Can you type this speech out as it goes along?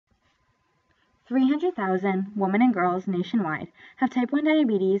300,000 women and girls nationwide have type 1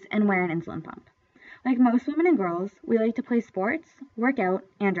 diabetes and wear an insulin pump. Like most women and girls, we like to play sports, work out,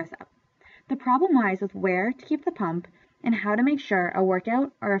 and dress up. The problem lies with where to keep the pump and how to make sure a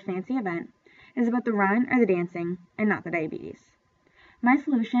workout or a fancy event is about the run or the dancing and not the diabetes. My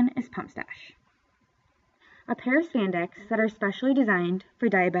solution is Pumpstash, a pair of spandex that are specially designed for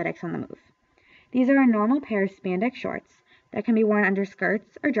diabetics on the move. These are a normal pair of spandex shorts that can be worn under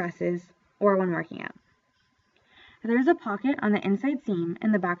skirts or dresses or when working out. There is a pocket on the inside seam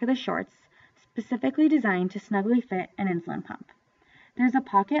in the back of the shorts specifically designed to snugly fit an insulin pump. There's a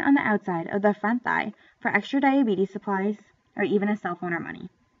pocket on the outside of the front thigh for extra diabetes supplies or even a cell phone or money.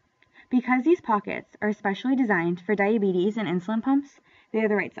 Because these pockets are specially designed for diabetes and insulin pumps, they are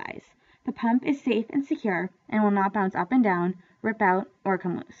the right size. The pump is safe and secure and will not bounce up and down, rip out, or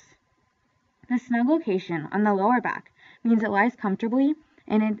come loose. The snug location on the lower back means it lies comfortably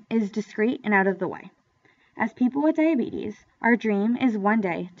and it is discreet and out of the way. As people with diabetes, our dream is one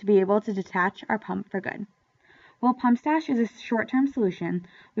day to be able to detach our pump for good. While Pumpstash is a short-term solution,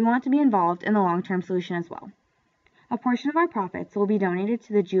 we want to be involved in the long-term solution as well. A portion of our profits will be donated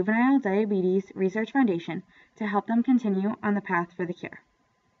to the Juvenile Diabetes Research Foundation to help them continue on the path for the cure.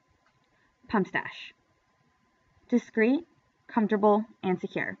 Pumpstash. Discreet, comfortable, and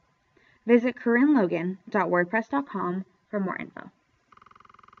secure. Visit CorinneLogan.wordpress.com for more info.